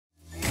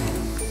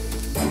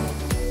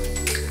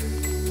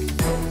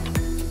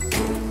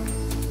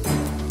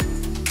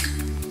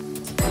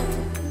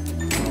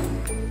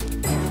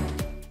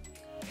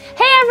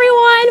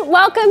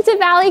Welcome to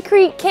Valley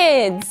Creek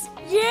Kids.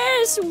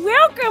 Yes,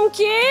 welcome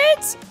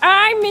kids.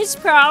 I'm Miss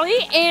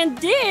Polly and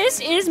this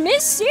is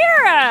Miss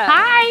Sarah.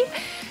 Hi.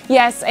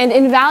 Yes, and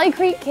in Valley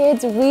Creek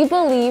Kids, we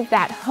believe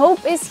that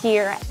hope is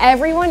here,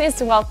 everyone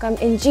is welcome,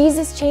 and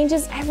Jesus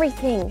changes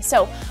everything.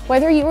 So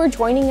whether you are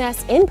joining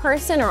us in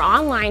person or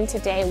online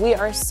today, we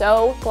are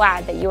so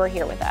glad that you are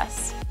here with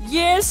us.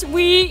 Yes,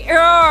 we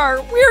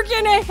are. We're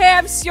gonna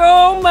have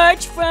so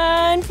much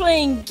fun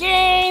playing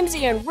games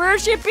and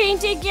worshiping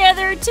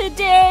together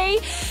today.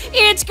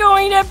 It's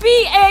going to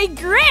be a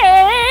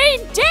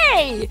great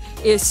day,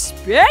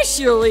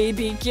 especially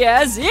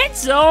because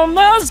it's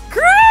almost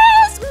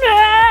Christmas.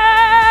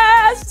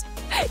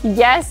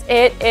 Yes,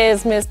 it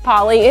is, Miss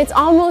Polly. It's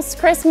almost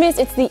Christmas.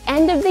 It's the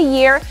end of the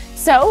year.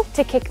 So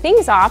to kick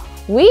things off,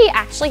 we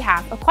actually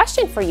have a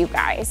question for you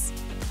guys.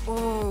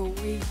 Oh,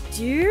 we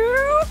do?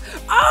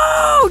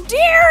 Oh,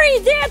 dearie,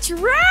 that's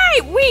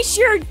right. We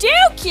sure do,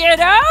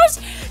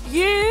 kiddos.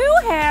 You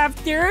have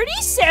 30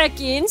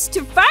 seconds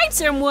to find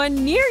someone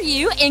near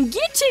you and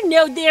get to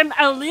know them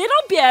a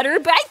little better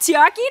by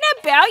talking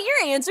about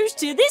your answers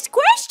to this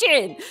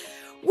question.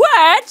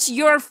 What's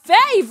your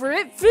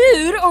favorite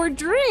food or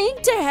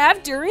drink to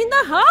have during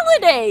the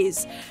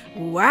holidays?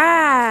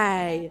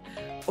 Why?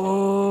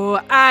 Oh,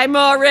 I'm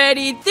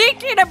already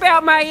thinking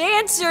about my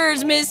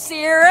answers, Miss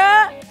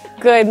Sarah.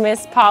 Good,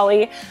 Miss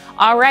Polly.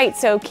 All right,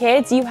 so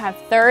kids, you have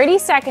 30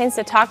 seconds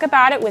to talk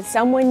about it with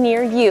someone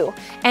near you.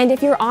 And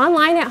if you're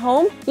online at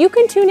home, you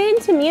can tune in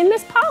to me and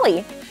Miss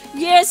Polly.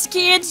 Yes,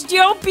 kids,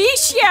 don't be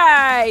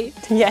shy.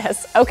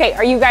 Yes. Okay,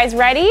 are you guys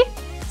ready?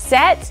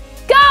 Set,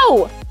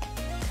 go!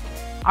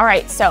 All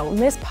right, so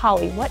Miss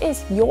Polly, what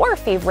is your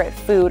favorite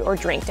food or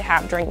drink to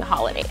have during the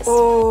holidays?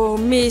 Oh,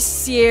 Miss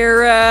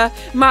Sarah,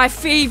 my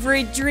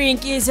favorite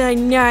drink is a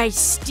nice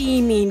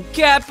steaming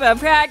cup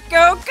of hot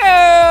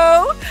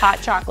cocoa. Hot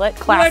chocolate,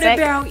 classic. What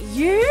about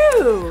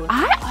you?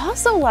 I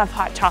also love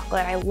hot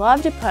chocolate. I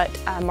love to put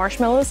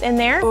marshmallows in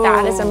there. Oh.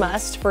 That is a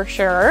must for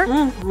sure.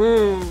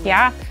 Mm-hmm.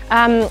 Yeah.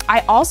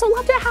 I also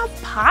love to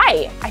have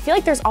pie. I feel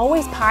like there's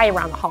always pie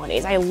around the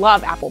holidays. I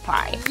love apple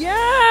pie.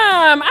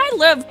 Yum! I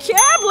love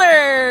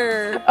Cobbler.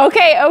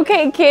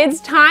 Okay,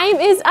 kids, time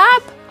is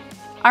up.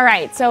 All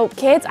right, so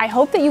kids, I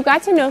hope that you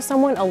got to know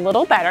someone a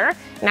little better.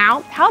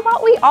 Now, how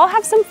about we all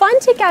have some fun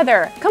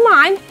together? Come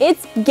on,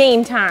 it's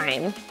game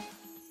time.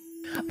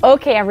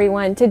 Okay,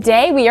 everyone,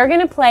 today we are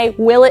gonna play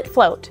Will It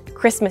Float,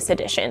 Christmas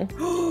edition.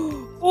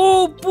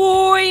 Oh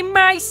boy,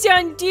 my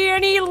son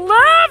Danny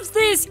loves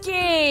this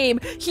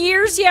game.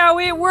 Here's how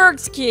it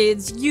works,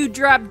 kids. You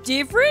drop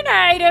different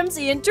items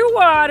into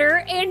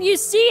water and you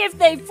see if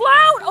they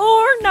float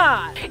or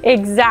not.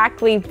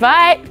 Exactly,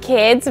 but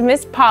kids,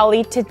 Miss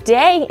Polly,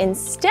 today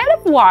instead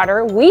of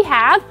water, we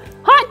have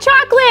hot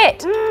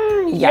chocolate.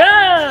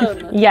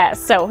 Yum!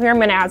 Yes, so here I'm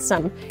gonna add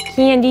some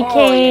candy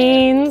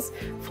canes.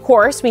 Yeah. Of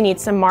course, we need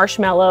some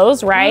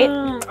marshmallows, right?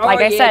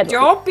 Like I said.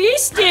 Don't be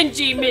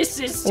stingy,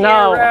 Mrs.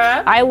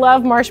 Sarah. No, I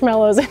love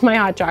marshmallows in my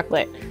hot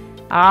chocolate.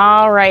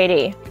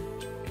 Alrighty,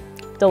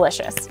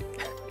 delicious.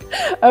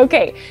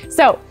 Okay,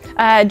 so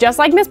just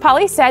like Miss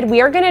Polly said,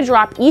 we are gonna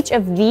drop each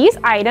of these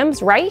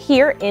items right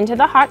here into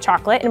the hot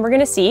chocolate and we're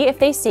gonna see if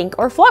they sink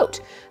or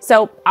float.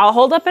 So I'll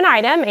hold up an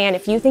item and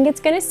if you think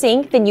it's gonna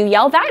sink, then you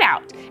yell that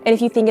out. And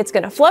if you think it's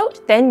gonna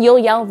float, then you'll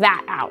yell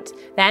that out.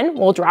 Then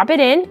we'll drop it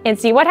in and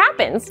see what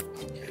happens.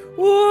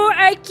 Oh,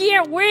 I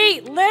can't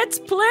wait. Let's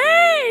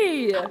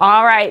play.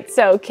 All right,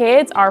 so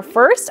kids, our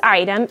first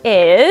item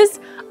is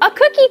a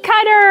cookie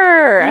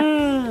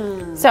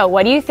cutter. So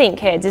what do you think,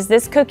 kids? Is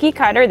this cookie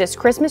cutter, this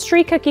Christmas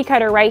tree cookie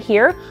cutter right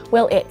here,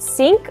 will it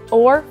sink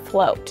or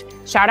float?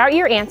 Shout out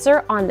your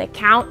answer on the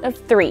count of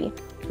 3.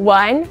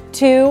 1,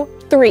 2,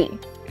 3.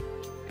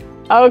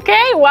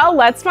 Okay, well,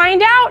 let's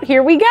find out.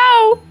 Here we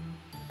go.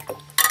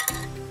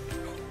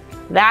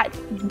 That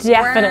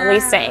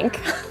definitely sank.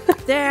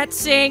 That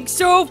sank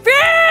so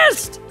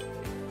fast!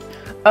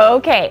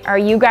 Okay, are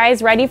you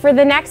guys ready for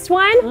the next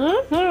one?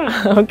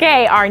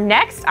 Okay, our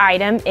next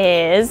item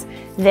is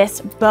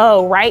this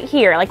bow right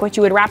here, like what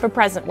you would wrap a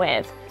present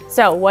with.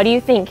 So what do you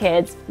think,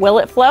 kids? Will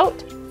it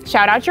float?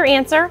 Shout out your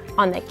answer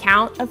on the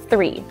count of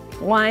 3.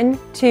 1,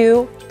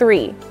 2,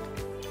 3.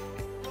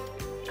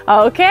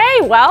 Okay,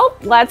 well,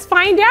 let's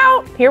find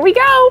out. Here we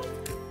go.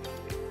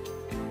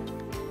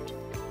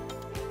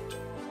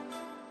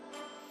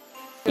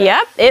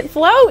 Yep, it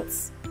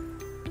floats.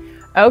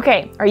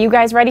 Okay, are you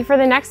guys ready for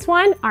the next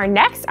one? Our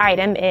next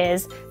item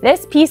is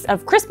this piece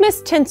of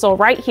Christmas tinsel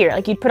right here,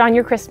 like you'd put on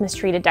your Christmas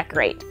tree to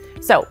decorate.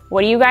 So,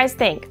 what do you guys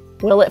think?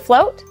 Will it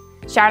float?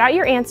 Shout out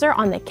your answer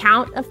on the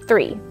count of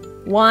 3.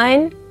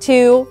 1,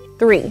 2,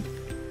 3.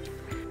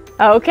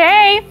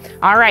 Okay,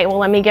 all right, well,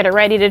 let me get it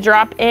ready to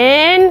drop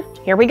in.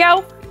 Here we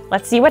go.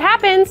 Let's see what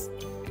happens.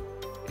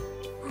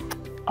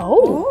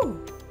 Oh,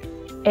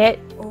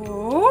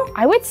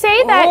 I would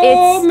say that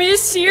it's...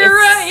 Miss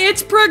Sarah,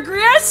 it's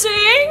progressing.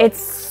 It's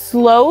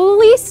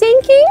slowly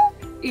sinking.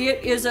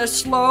 It is a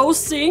slow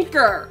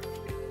sinker.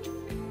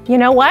 You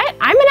know what?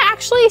 I'm gonna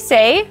actually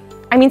say,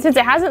 since it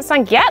hasn't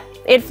sunk yet,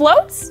 it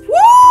floats.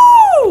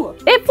 Woo!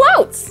 It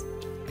floats.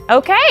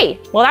 Okay,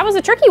 well that was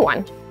a tricky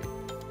one.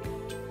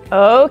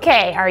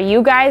 Okay, are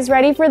you guys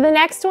ready for the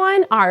next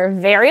one? Our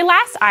very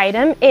last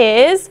item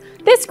is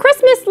this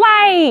Christmas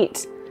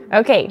light.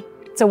 Okay,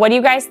 so what do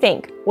you guys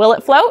think? Will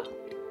it float?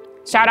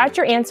 Shout out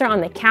your answer on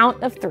the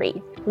count of 3.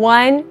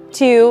 1,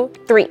 2,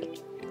 3.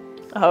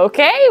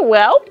 Okay,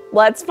 well,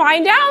 let's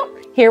find out.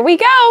 Here we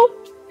go.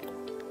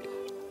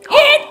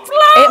 It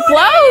floated! It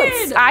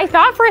floats. I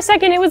thought for a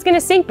second it was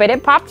gonna sink, but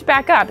it popped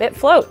back up. It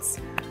floats.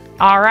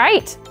 All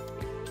right.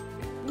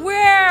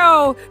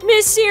 Wow,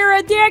 Miss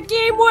Sarah, that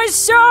game was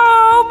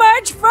so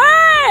much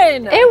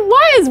fun! It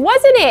was,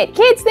 wasn't it?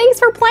 Kids, thanks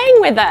for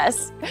playing with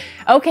us.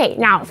 Okay,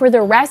 now for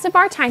the rest of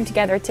our time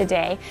together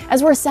today,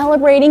 as we're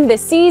celebrating the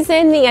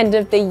season, the end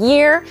of the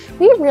year,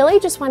 we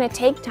really just want to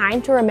take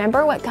time to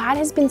remember what God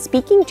has been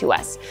speaking to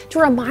us, to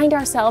remind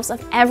ourselves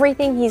of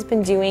everything He's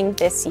been doing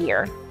this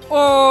year.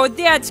 Oh,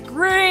 that's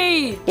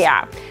great!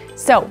 Yeah,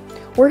 so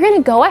we're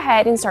gonna go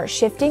ahead and start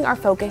shifting our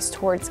focus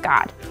towards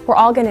God. We're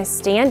all gonna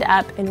stand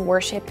up and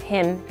worship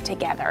Him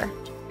together.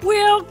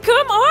 Well,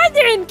 come on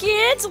then,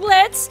 kids,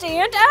 let's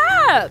stand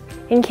up!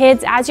 And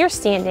kids, as you're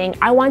standing,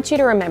 I want you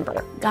to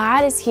remember,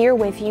 God is here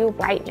with you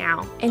right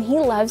now, and He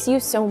loves you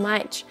so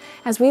much.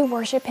 As we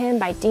worship Him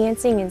by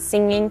dancing and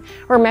singing,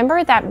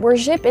 remember that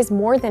worship is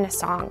more than a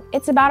song.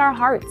 It's about our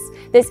hearts.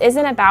 This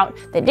isn't about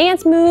the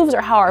dance moves or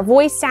how our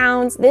voice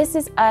sounds. This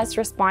is us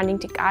responding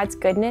to God's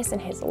goodness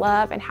and His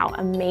love and how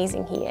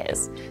amazing He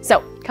is.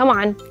 So, come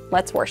on,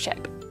 let's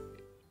worship.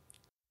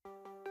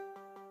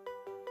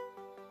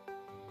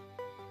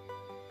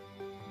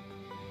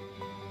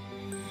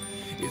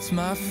 It's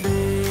my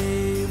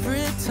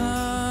favorite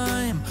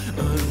time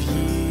of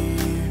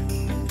year.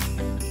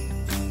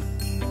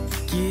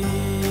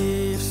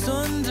 Gifts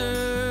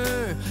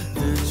under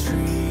the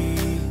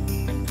tree.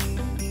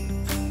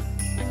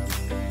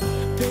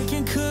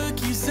 Baking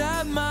cookies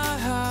at my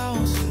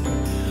house.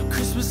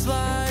 Christmas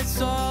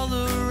lights all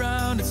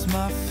around. It's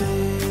my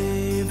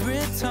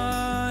favorite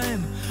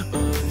time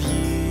of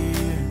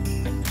year.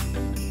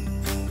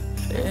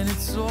 And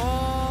it's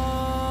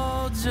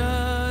all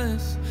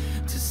just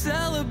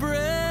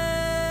celebrate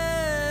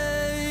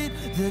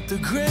that the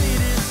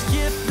greatest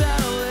gift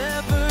that I'll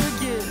ever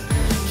get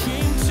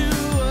came to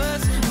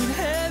us when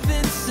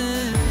heaven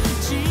sent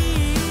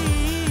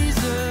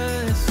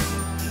Jesus.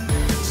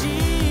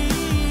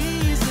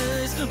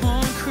 Jesus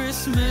on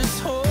Christmas,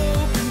 hope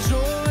and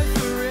joy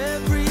for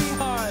every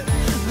heart,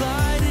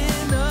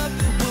 lighting up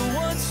what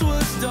once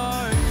was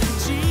dark.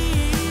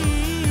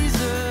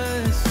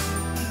 Jesus,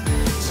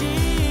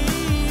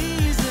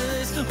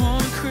 Jesus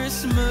on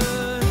Christmas.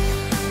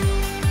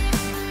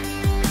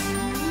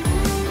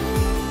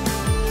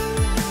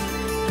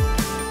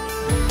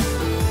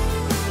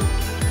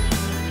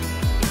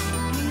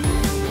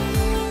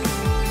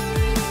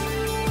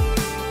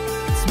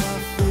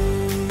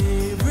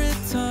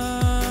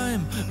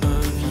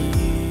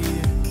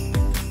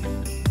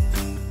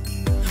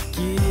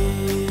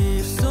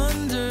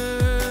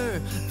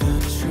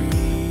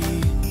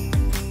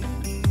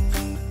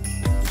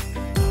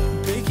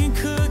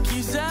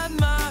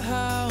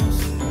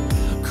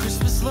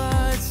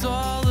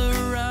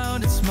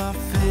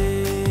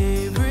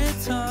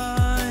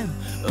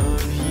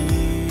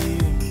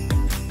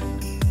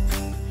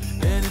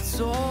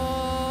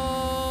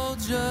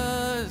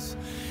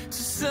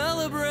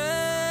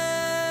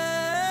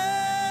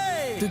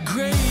 The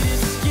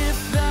greatest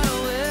gift that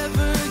I'll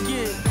ever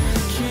get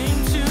came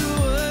to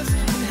us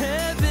when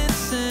heaven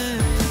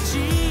sent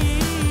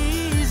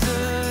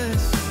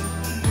Jesus.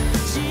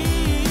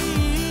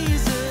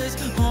 Jesus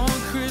on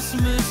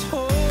Christmas,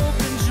 hope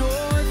and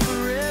joy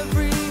for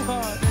every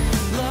heart,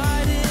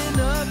 lighting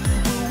up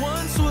what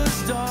once was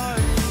dark.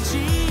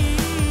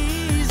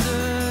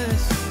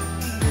 Jesus,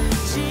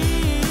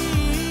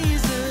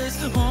 Jesus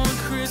on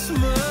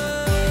Christmas.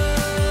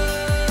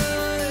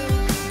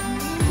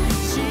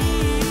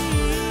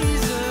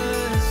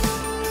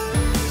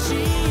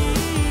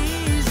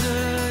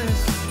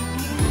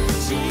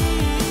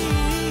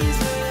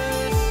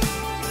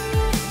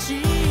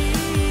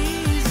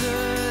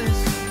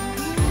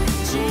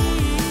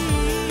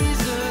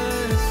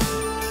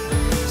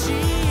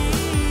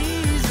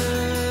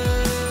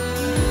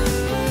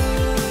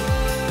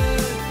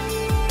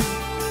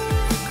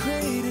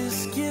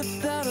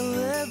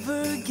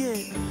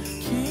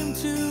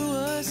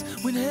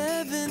 When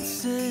heaven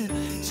sent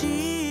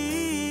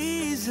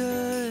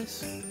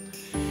Jesus,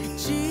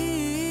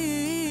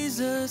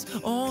 Jesus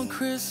on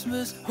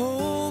Christmas,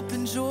 hope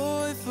and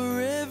joy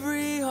for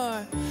every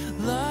heart,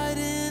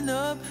 lighting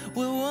up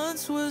what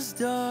once was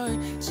dark.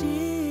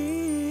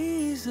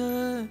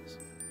 Jesus,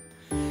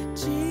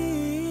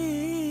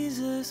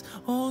 Jesus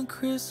on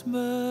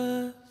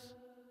Christmas.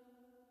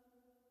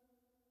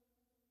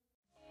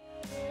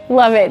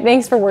 Love it.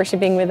 Thanks for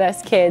worshiping with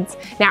us, kids.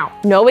 Now,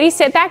 nobody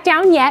sit back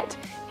down yet.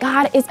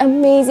 God is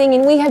amazing,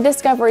 and we have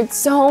discovered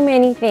so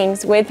many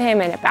things with Him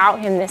and about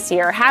Him this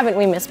year, haven't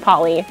we, Miss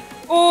Polly?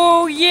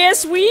 Oh,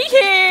 yes, we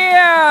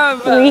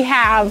have! We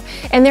have.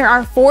 And there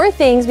are 4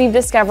 things we've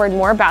discovered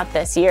more about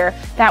this year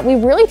that we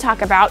really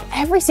talk about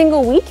every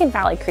single week in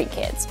Valley Creek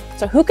Kids.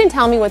 So who can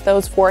tell me what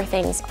those 4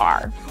 things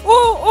are?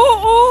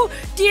 Oh,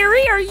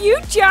 Dearie, are you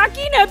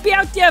talking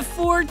about the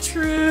 4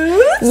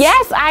 truths?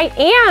 Yes, I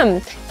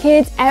am.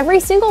 Kids, every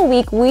single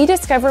week we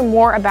discover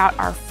more about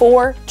our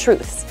 4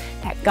 truths.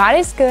 That God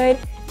is good,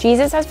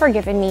 Jesus has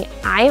forgiven me,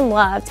 I am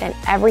loved, and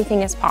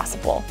everything is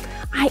possible.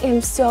 I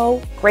am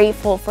so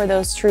grateful for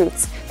those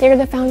truths. They are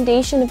the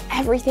foundation of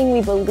everything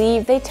we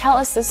believe. They tell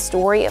us the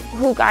story of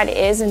who God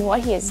is and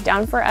what He has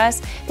done for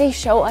us. They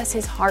show us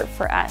His heart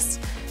for us.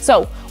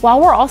 So while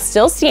we're all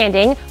still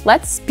standing,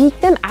 let's speak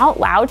them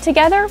out loud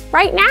together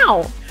right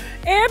now.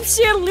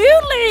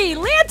 Absolutely!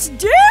 Let's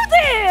do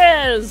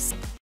this!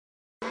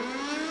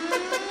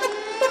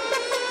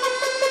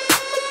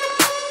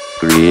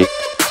 3,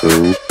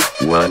 2,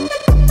 1.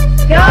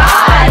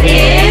 God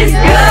is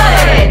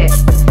good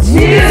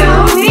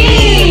to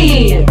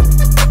me.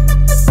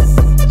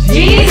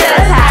 Jesus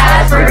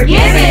has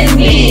forgiven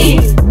me.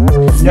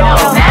 No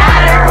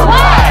matter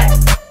what,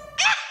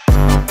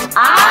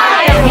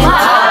 I am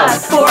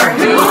loved for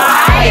who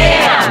I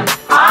am.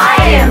 I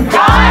am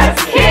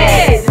God's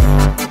kid,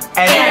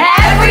 and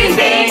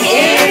everything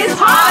is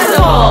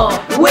possible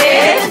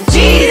with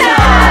Jesus.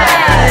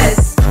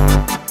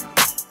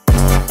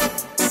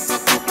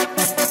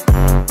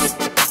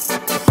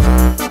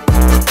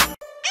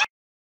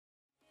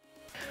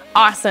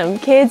 Awesome.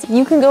 Kids,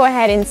 you can go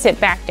ahead and sit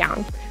back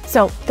down.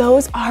 So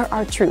those are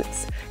our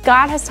truths.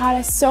 God has taught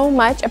us so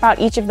much about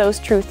each of those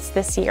truths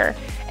this year.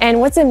 And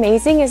what's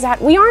amazing is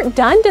that we aren't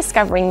done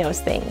discovering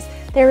those things.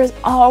 There is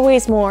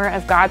always more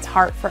of God's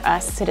heart for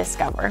us to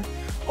discover.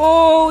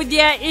 Oh,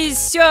 that is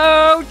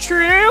so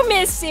true,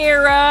 Miss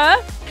Sarah.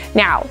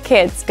 Now,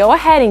 kids, go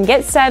ahead and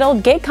get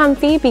settled, get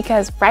comfy,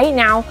 because right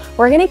now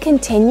we're going to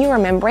continue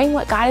remembering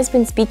what God has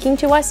been speaking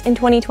to us in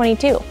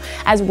 2022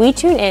 as we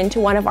tune in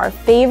to one of our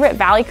favorite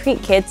Valley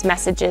Creek Kids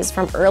messages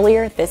from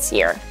earlier this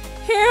year.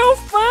 How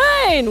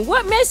fun!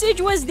 What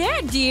message was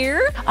that,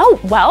 dear? Oh,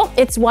 well,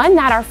 it's one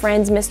that our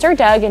friends Mr.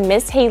 Doug and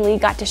Miss Haley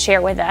got to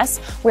share with us,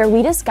 where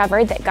we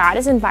discovered that God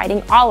is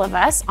inviting all of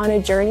us on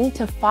a journey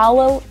to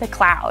follow the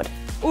cloud.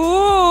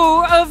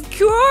 Oh, of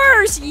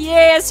course!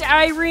 Yes,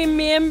 I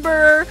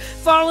remember.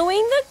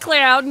 Following the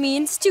cloud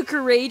means to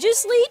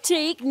courageously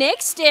take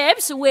next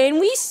steps when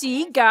we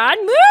see God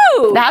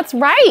move. That's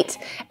right.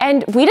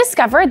 And we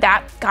discovered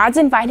that God's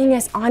inviting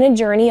us on a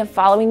journey of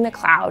following the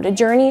cloud, a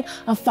journey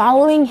of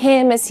following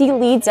Him as He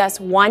leads us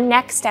one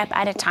next step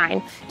at a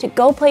time to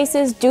go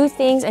places, do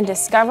things, and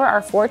discover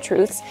our 4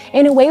 truths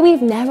in a way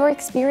we've never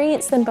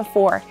experienced them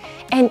before.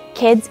 And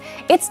kids,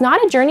 it's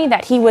not a journey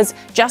that He was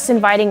just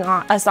inviting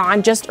us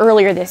on just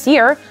earlier this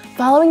year.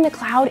 Following the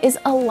cloud is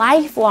a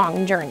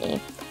lifelong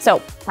journey.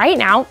 So right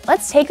now,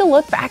 let's take a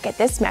look back at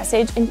this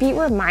message and be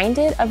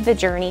reminded of the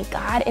journey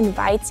God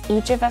invites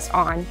each of us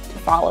on to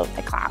follow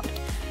the cloud.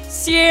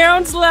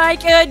 Sounds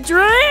like a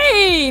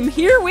dream!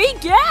 Here we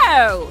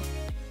go!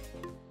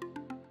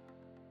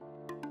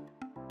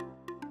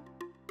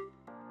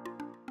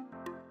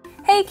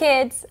 Hey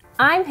kids,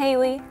 I'm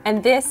Haley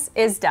and this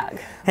is Doug.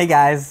 Hey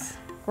guys.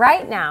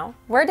 Right now,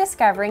 we're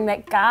discovering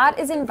that God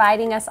is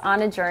inviting us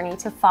on a journey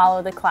to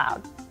follow the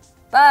cloud.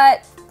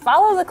 But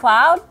follow the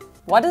cloud?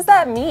 What does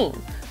that mean?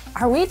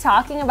 Are we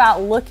talking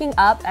about looking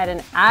up at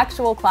an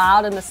actual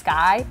cloud in the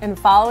sky and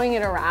following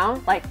it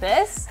around like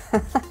this?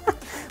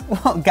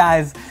 Well,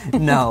 guys,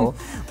 no.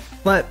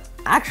 But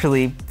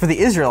actually, for the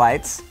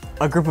Israelites,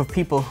 a group of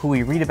people who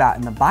we read about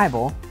in the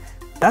Bible,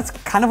 that's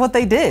kind of what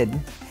they did.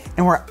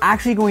 And we're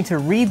actually going to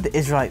read the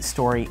Israelite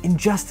story in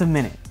just a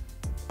minute.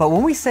 But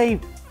when we say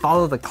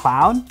follow the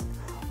cloud,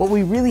 what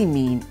we really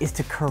mean is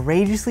to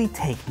courageously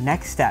take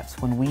next steps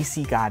when we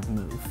see God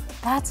move.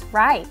 That's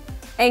right.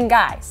 And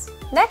guys,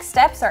 next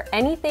steps are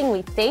anything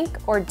we think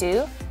or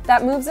do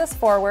that moves us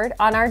forward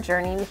on our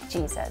journey with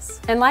Jesus.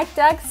 And like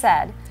Doug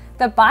said,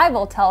 the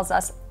Bible tells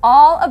us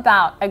all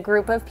about a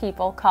group of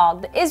people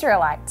called the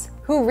Israelites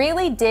who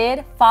really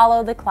did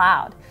follow the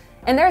cloud.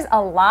 And there's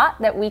a lot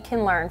that we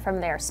can learn from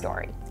their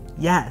story.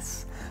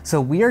 Yes, so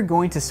we are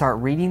going to start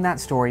reading that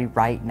story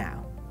right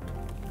now.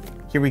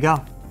 Here we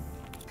go.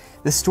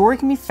 The story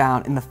can be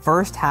found in the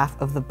first half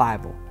of the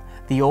Bible,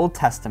 the Old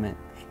Testament,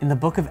 in the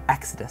book of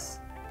Exodus.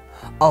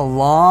 A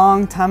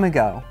long time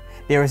ago,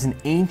 there was an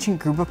ancient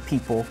group of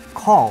people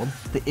called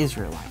the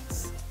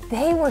Israelites.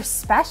 They were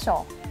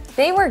special.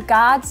 They were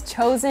God's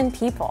chosen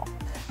people.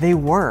 They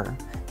were.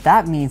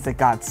 That means that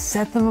God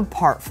set them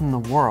apart from the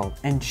world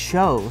and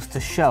chose to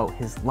show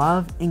His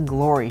love and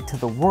glory to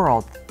the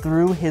world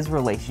through His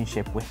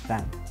relationship with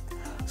them.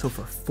 So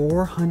for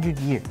 400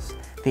 years,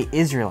 the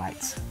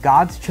Israelites,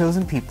 God's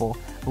chosen people,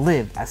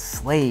 lived as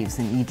slaves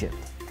in Egypt.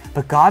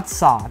 But God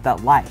saw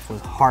that life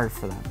was hard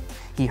for them.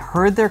 He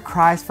heard their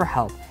cries for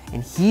help,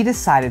 and He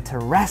decided to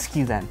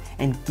rescue them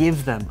and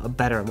give them a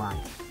better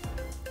life.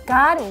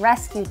 God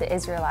rescued the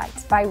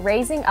Israelites by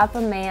raising up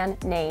a man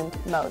named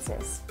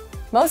Moses.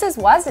 Moses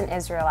was an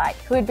Israelite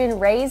who had been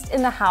raised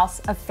in the house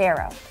of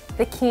Pharaoh,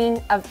 the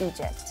king of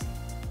Egypt.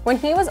 When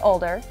he was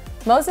older,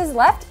 Moses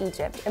left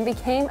Egypt and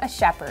became a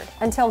shepherd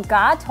until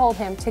God told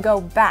him to go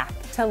back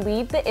to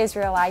lead the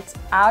Israelites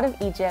out of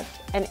Egypt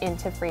and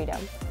into freedom.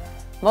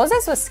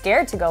 Moses was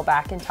scared to go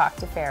back and talk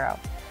to Pharaoh,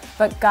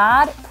 but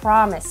God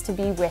promised to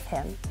be with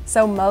him,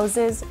 so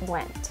Moses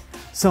went.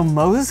 So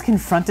Moses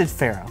confronted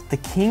Pharaoh, the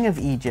king of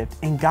Egypt,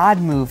 and God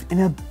moved in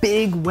a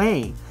big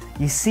way.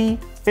 You see,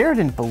 Pharaoh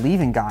didn't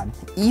believe in God,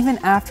 even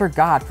after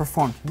God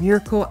performed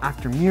miracle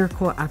after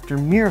miracle after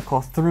miracle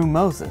through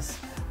Moses.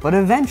 But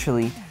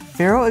eventually,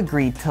 Pharaoh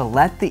agreed to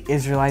let the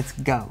Israelites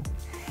go.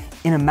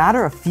 In a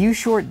matter of few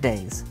short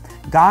days,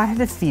 God had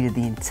defeated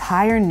the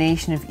entire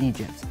nation of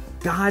Egypt.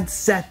 God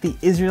set the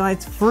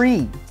Israelites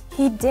free.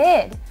 He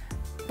did.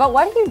 But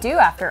what do you do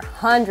after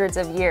hundreds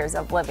of years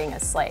of living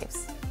as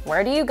slaves?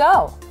 Where do you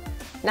go?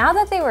 Now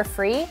that they were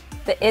free,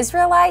 the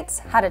Israelites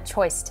had a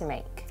choice to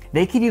make.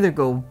 They could either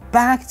go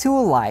back to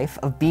a life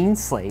of being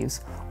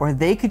slaves, or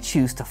they could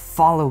choose to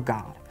follow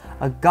God,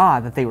 a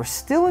God that they were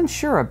still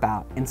unsure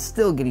about and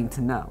still getting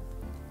to know.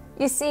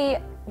 You see,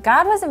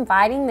 God was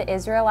inviting the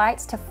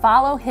Israelites to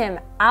follow him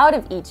out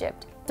of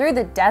Egypt, through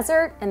the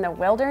desert and the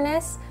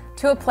wilderness,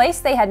 to a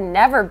place they had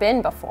never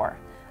been before,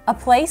 a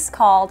place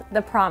called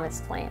the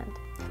Promised Land.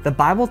 The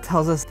Bible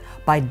tells us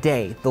by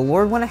day the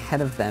Lord went ahead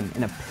of them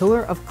in a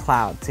pillar of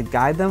cloud to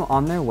guide them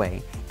on their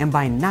way, and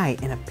by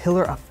night in a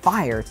pillar of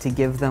fire to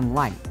give them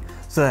light,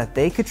 so that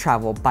they could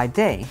travel by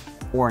day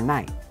or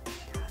night.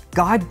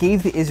 God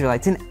gave the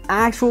Israelites an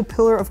actual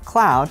pillar of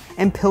cloud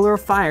and pillar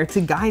of fire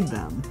to guide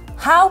them.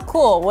 How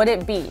cool would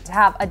it be to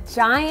have a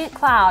giant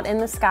cloud in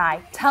the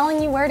sky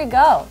telling you where to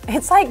go?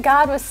 It's like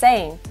God was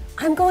saying,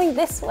 I'm going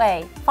this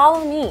way,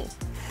 follow me.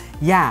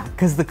 Yeah,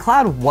 because the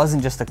cloud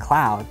wasn't just a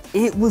cloud,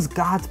 it was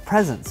God's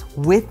presence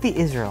with the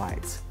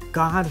Israelites.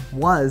 God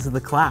was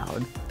the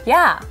cloud.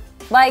 Yeah,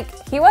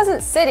 like he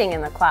wasn't sitting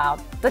in the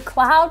cloud. The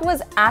cloud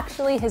was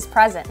actually his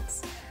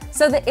presence.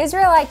 So the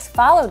Israelites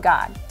followed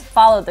God,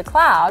 followed the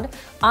cloud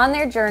on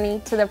their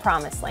journey to the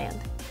Promised Land.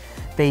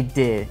 They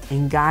did,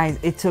 and guys,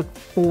 it took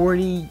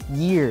 40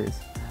 years,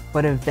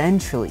 but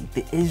eventually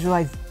the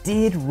Israelites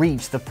did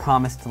reach the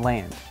Promised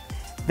Land.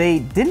 They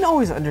didn't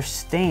always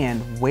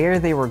understand where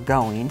they were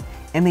going,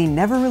 and they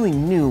never really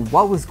knew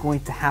what was going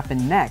to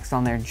happen next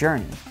on their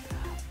journey.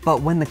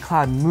 But when the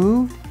cloud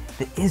moved,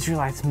 the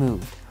Israelites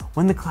moved.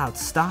 When the cloud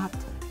stopped,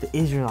 the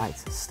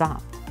Israelites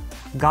stopped.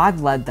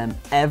 God led them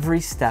every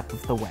step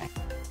of the way.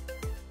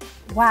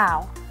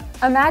 Wow.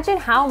 Imagine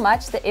how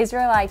much the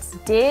Israelites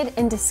did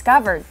and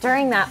discovered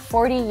during that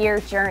 40-year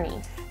journey.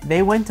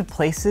 They went to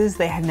places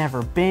they had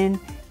never been,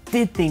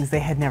 did things they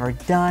had never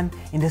done,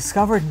 and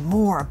discovered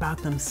more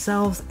about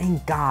themselves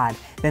and God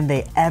than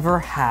they ever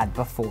had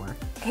before.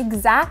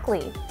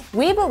 Exactly.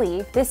 We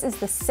believe this is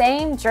the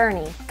same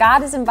journey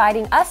God is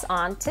inviting us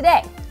on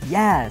today.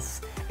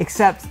 Yes,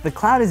 except the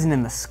cloud isn't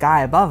in the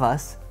sky above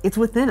us, it's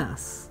within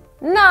us.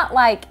 Not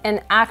like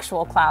an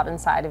actual cloud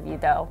inside of you,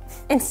 though.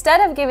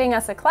 Instead of giving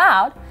us a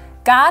cloud,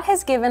 God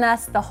has given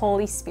us the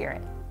Holy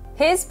Spirit,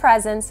 his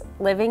presence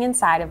living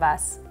inside of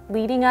us,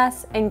 leading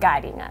us and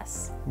guiding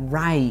us.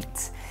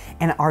 Right.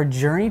 And our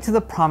journey to the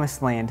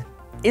Promised Land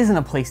isn't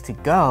a place to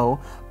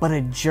go, but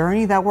a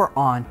journey that we're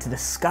on to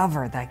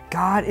discover that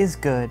God is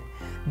good,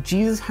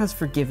 Jesus has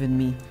forgiven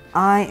me,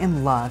 I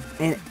am loved,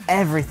 and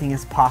everything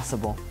is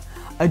possible.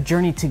 A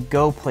journey to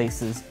go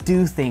places,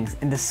 do things,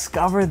 and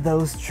discover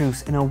those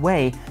truths in a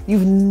way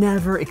you've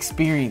never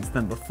experienced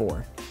them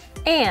before.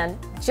 And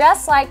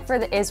just like for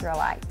the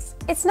Israelites,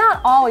 it's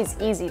not always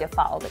easy to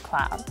follow the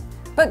cloud,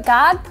 but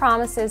God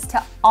promises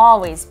to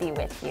always be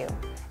with you.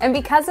 And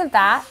because of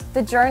that,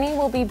 the journey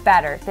will be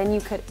better than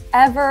you could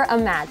ever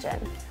imagine.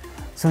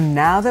 So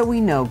now that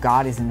we know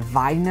God is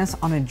inviting us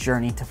on a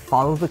journey to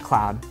follow the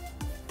cloud,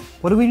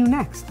 what do we do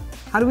next?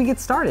 How do we get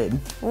started?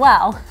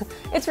 Well,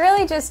 it's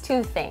really just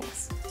two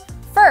things.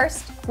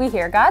 First, we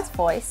hear God's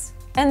voice,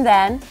 and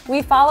then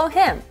we follow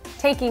him,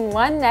 taking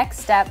one next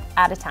step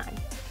at a time.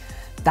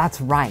 That's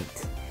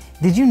right.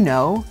 Did you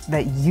know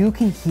that you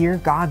can hear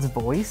God's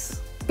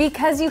voice?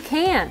 Because you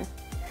can.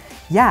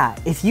 Yeah,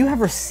 if you have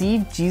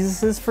received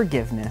Jesus'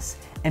 forgiveness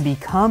and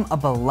become a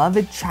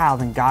beloved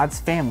child in God's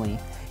family,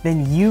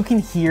 then you can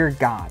hear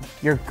God,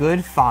 your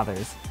good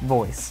Father's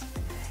voice.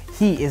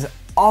 He is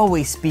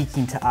always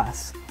speaking to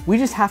us. We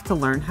just have to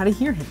learn how to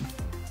hear him.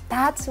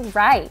 That's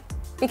right.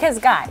 Because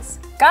guys,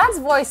 God's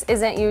voice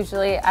isn't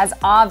usually as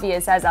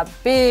obvious as a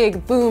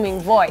big booming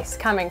voice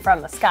coming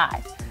from the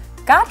sky.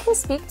 God can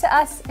speak to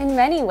us in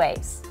many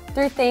ways,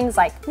 through things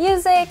like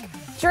music,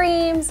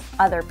 dreams,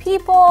 other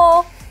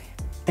people,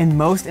 and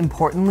most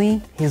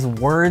importantly, his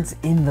words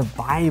in the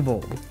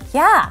Bible.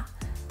 Yeah,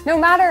 no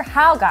matter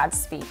how God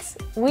speaks,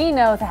 we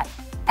know that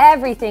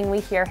everything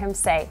we hear him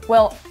say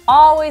will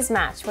always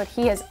match what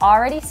he has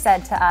already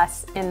said to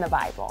us in the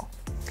Bible.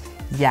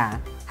 Yeah,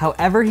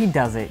 however he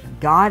does it,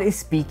 God is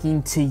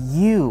speaking to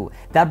you.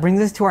 That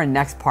brings us to our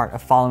next part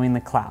of following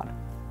the cloud.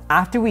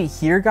 After we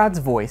hear God's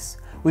voice,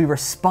 we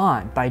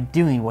respond by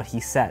doing what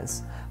he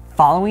says,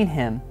 following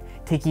him,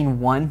 taking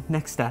one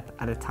next step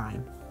at a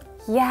time.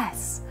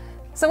 Yes.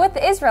 So with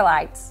the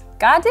Israelites,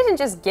 God didn't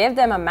just give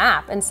them a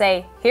map and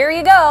say, here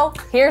you go,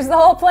 here's the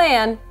whole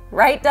plan.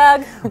 Right,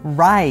 Doug?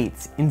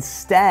 Right.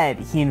 Instead,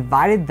 he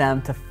invited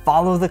them to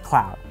follow the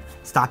cloud,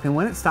 stopping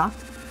when it stopped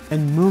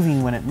and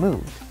moving when it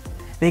moved.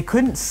 They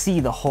couldn't see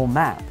the whole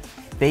map.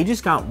 They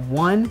just got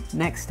one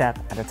next step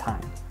at a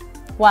time.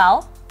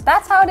 Well,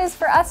 that's how it is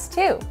for us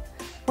too.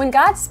 When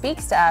God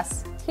speaks to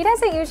us, he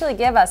doesn't usually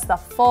give us the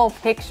full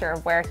picture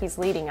of where he's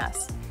leading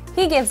us.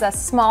 He gives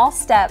us small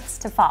steps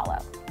to follow.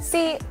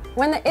 See,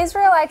 when the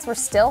Israelites were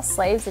still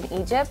slaves in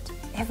Egypt,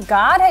 if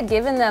God had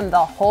given them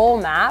the whole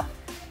map,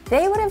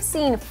 they would have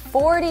seen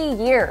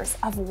 40 years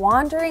of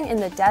wandering in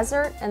the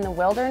desert and the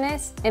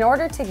wilderness in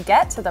order to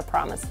get to the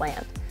promised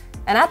land.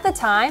 And at the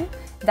time,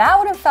 that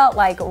would have felt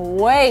like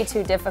way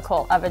too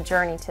difficult of a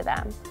journey to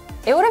them.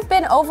 It would have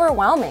been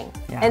overwhelming,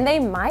 and they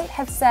might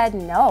have said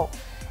no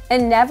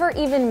and never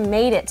even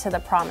made it to the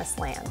promised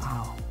land.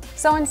 Wow.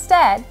 So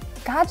instead,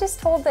 God just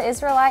told the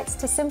Israelites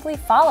to simply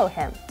follow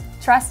him,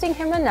 trusting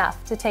him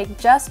enough to take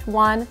just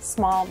one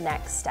small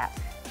next step.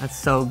 That's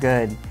so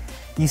good.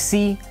 You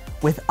see,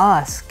 with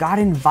us, God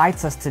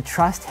invites us to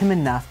trust him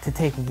enough to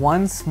take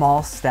one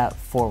small step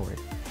forward.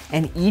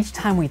 And each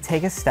time we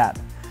take a step,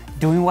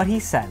 doing what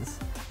he says,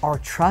 our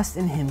trust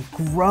in him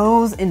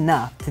grows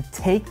enough to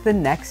take the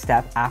next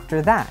step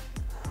after that.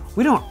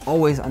 We don't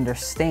always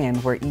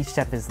understand where each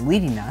step is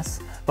leading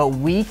us, but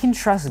we can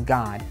trust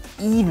God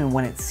even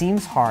when it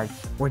seems hard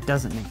or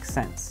doesn't make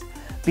sense.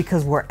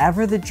 Because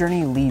wherever the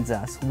journey leads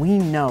us, we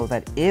know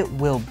that it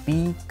will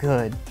be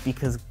good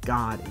because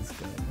God is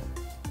good.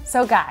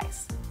 So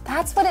guys,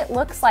 that's what it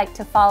looks like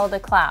to follow the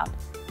cloud.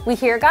 We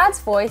hear God's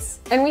voice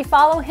and we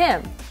follow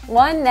him,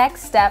 one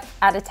next step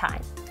at a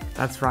time.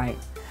 That's right.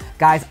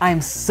 Guys, I am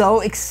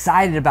so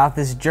excited about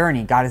this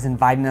journey God is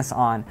inviting us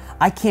on.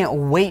 I can't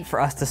wait for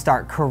us to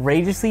start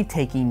courageously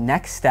taking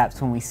next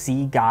steps when we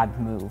see God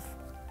move.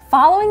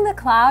 Following the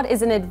cloud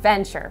is an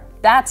adventure,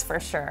 that's for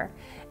sure.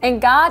 And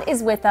God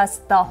is with us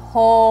the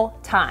whole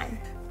time.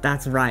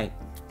 That's right.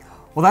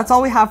 Well, that's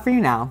all we have for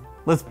you now.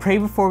 Let's pray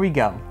before we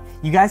go.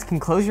 You guys can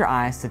close your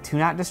eyes to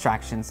tune out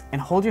distractions and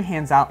hold your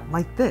hands out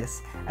like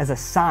this as a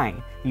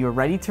sign you are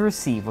ready to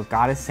receive what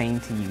God is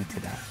saying to you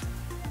today.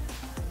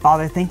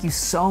 Father, thank you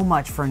so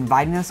much for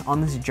inviting us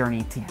on this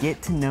journey to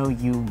get to know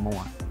you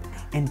more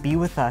and be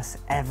with us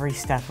every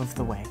step of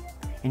the way.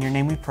 In your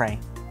name we pray,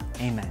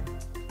 amen.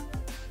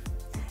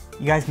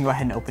 You guys can go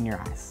ahead and open your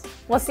eyes.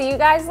 We'll see you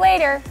guys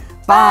later.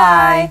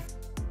 Bye.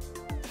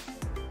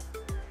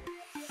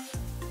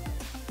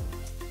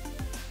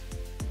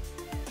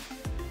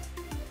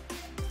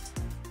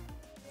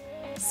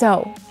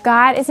 So,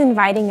 God is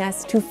inviting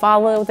us to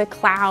follow the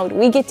cloud.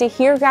 We get to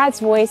hear God's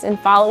voice and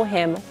follow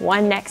him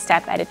one next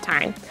step at a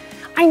time.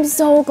 I'm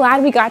so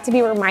glad we got to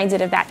be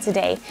reminded of that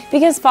today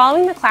because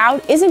following the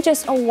cloud isn't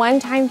just a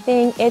one-time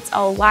thing, it's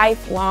a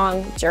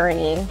lifelong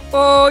journey.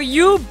 Oh,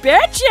 you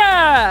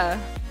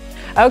betcha!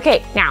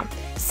 Okay, now,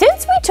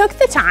 since we took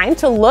the time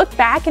to look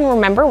back and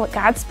remember what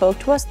God spoke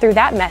to us through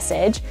that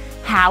message,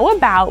 how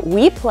about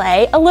we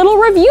play a little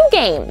review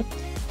game?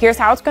 Here's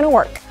how it's gonna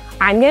work.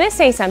 I'm gonna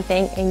say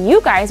something and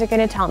you guys are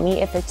gonna tell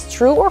me if it's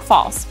true or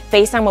false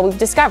based on what we've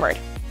discovered.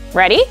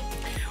 Ready?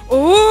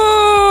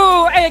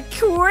 Ooh, a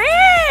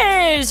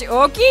quiz!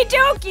 Okie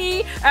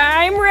dokie,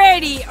 I'm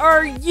ready.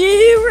 Are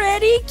you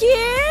ready,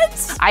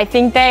 kids? I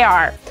think they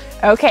are.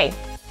 Okay,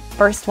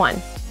 first one,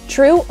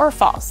 true or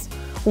false?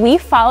 We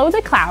follow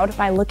the cloud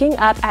by looking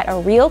up at a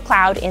real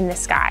cloud in the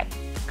sky.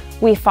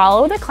 We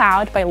follow the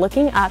cloud by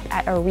looking up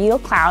at a real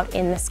cloud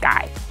in the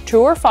sky.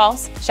 True or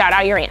false? Shout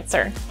out your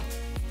answer.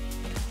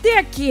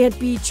 That can't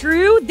be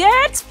true.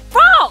 That's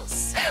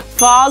false.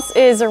 False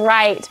is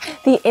right.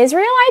 The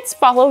Israelites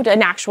followed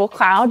an actual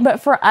cloud,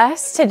 but for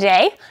us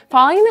today,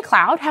 following the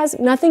cloud has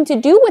nothing to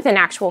do with an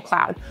actual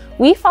cloud.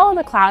 We follow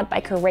the cloud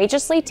by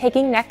courageously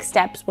taking next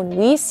steps when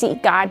we see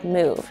God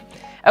move.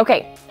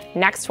 Okay,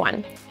 next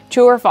one.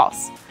 True or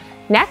false?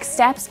 Next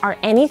steps are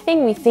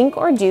anything we think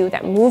or do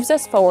that moves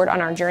us forward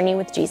on our journey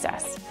with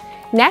Jesus.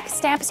 Next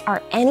steps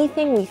are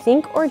anything we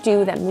think or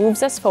do that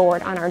moves us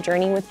forward on our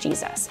journey with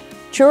Jesus.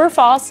 True or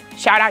false?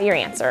 Shout out your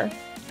answer.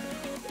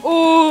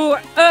 Oh,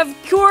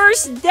 of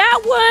course, that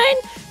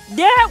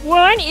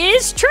one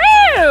is true.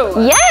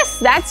 Yes,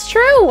 that's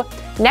true.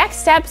 Next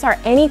steps are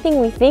anything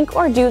we think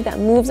or do that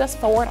moves us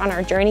forward on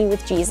our journey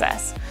with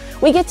Jesus.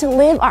 We get to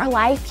live our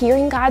life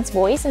hearing God's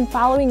voice and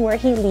following where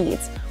he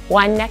leads,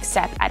 one next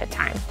step at a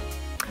time.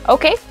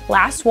 Okay,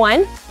 last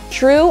one.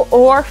 True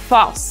or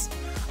false?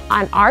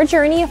 On our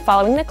journey of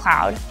following the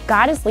cloud,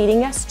 God is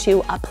leading us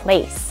to a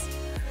place.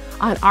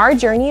 On our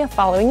journey of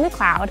following the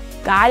cloud,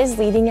 God is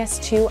leading us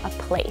to a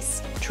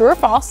place. True or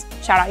false?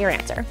 Shout out your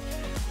answer.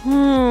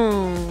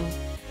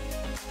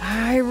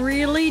 I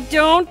really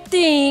don't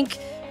think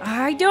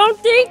I don't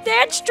think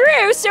that's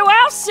true, so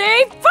I'll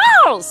say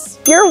false.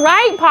 You're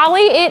right,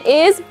 Polly. It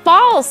is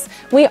false.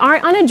 We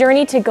aren't on a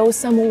journey to go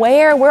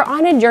somewhere. We're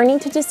on a journey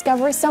to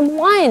discover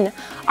someone.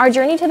 Our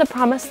journey to the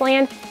promised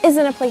land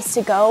isn't a place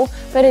to go,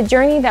 but a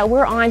journey that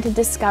we're on to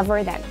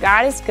discover that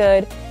God is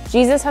good,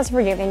 Jesus has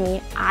forgiven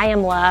me, I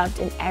am loved,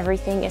 and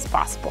everything is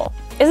possible.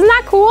 Isn't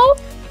that cool?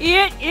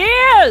 It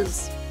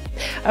is.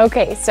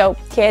 Okay, so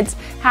kids,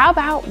 how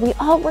about we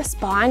all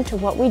respond to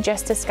what we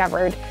just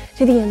discovered,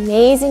 to the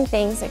amazing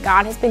things that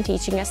God has been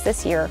teaching us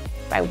this year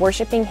by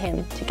worshiping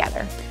Him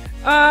together.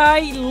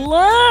 I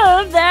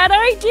love that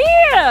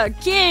idea.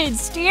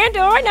 Kids, stand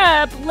on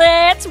up.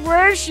 Let's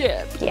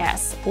worship.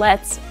 Yes,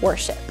 let's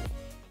worship.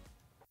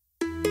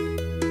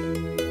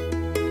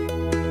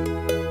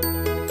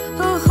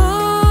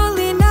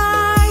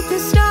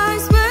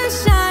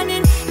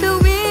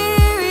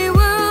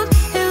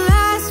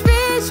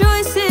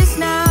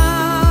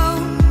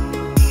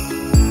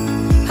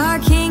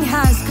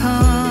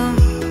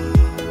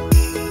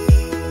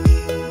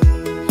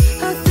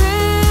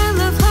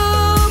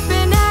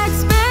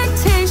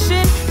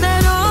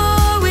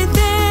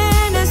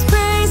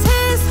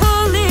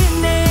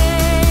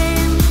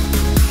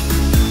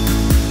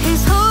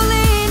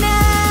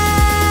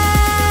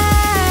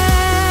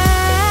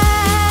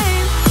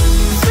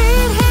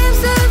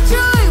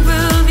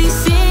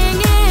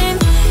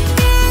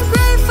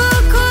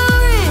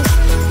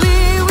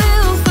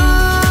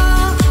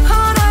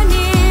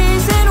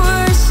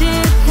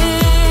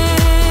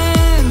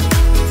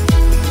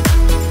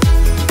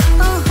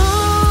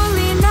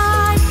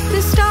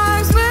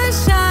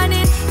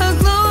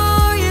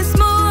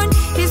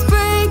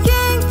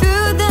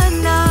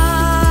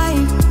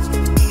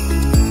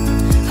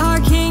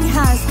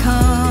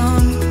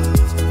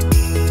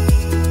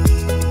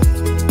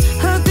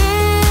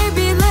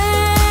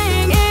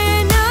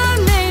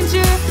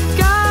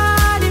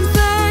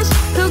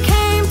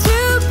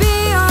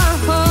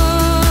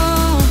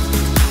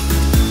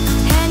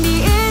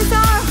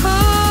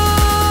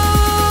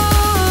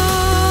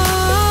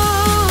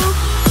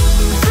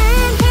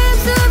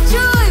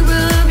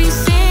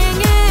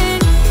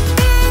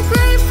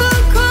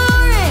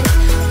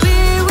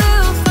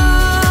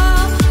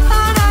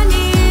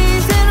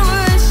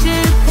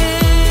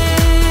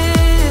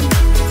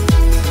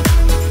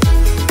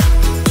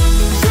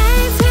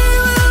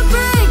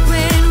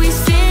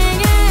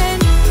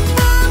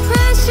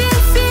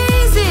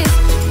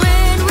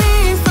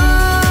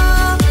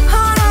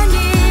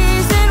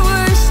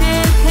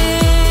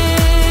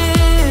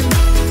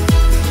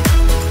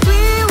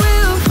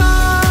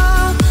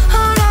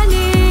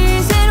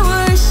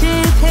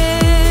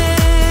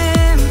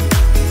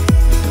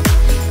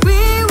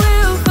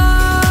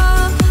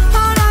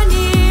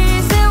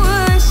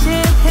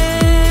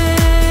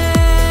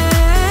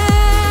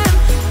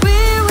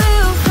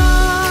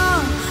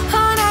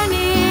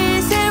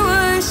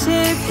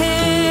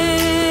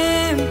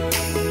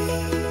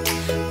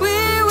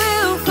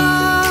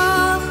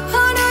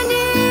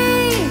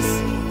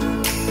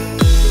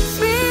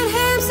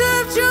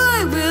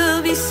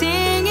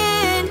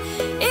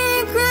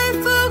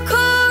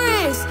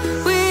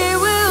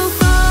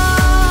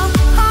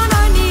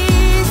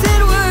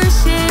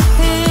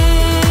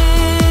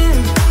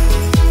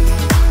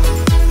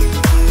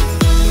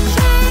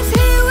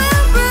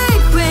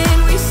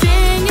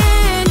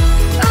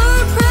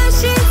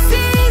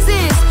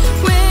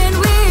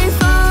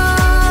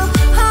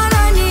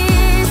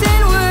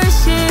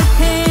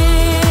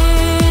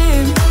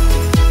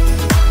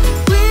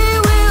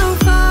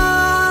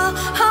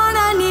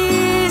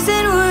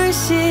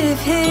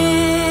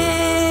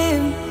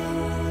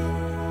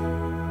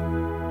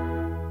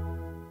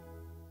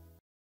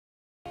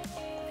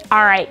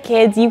 All right,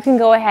 kids, you can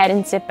go ahead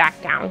and sit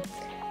back down.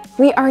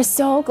 We are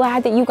so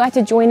glad that you got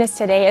to join us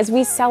today as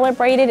we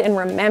celebrated and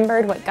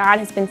remembered what God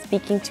has been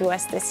speaking to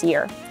us this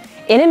year.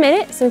 In a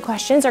minute, some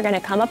questions are going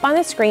to come up on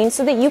the screen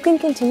so that you can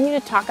continue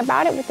to talk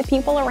about it with the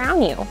people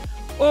around you.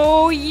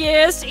 Oh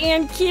yes,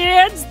 and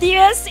kids,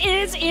 this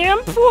is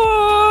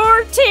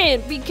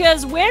important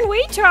because when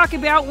we talk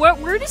about what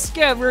we're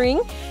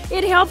discovering,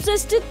 it helps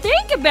us to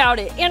think about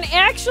it and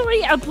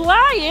actually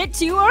apply it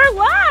to our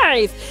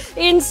life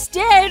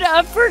instead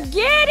of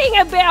forgetting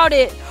about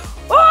it.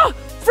 Oh,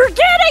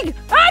 forgetting!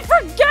 I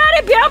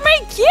forgot about my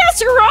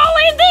casserole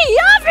in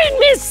the oven,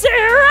 Miss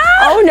Sarah!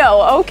 Oh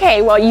no,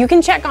 okay, well you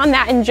can check on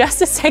that in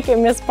just a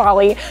second, Miss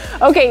Polly.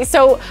 Okay,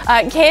 so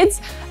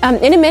kids,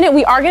 in a minute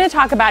we are gonna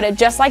talk about it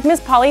just like Miss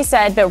Polly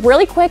said, but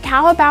really quick,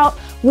 how about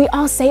we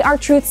all say our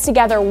truths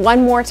together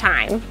one more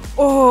time?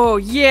 Oh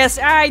yes,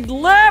 I'd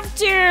love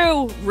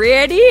to!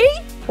 Ready?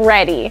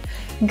 Ready.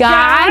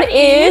 God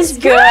is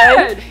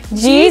good.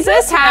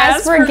 Jesus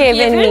has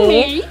forgiven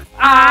me.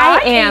 I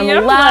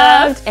am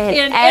loved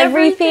and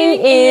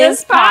everything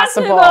is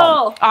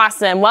possible.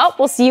 Awesome. Well,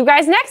 we'll see you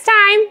guys next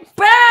time.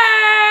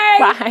 Bye!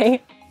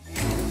 Bye.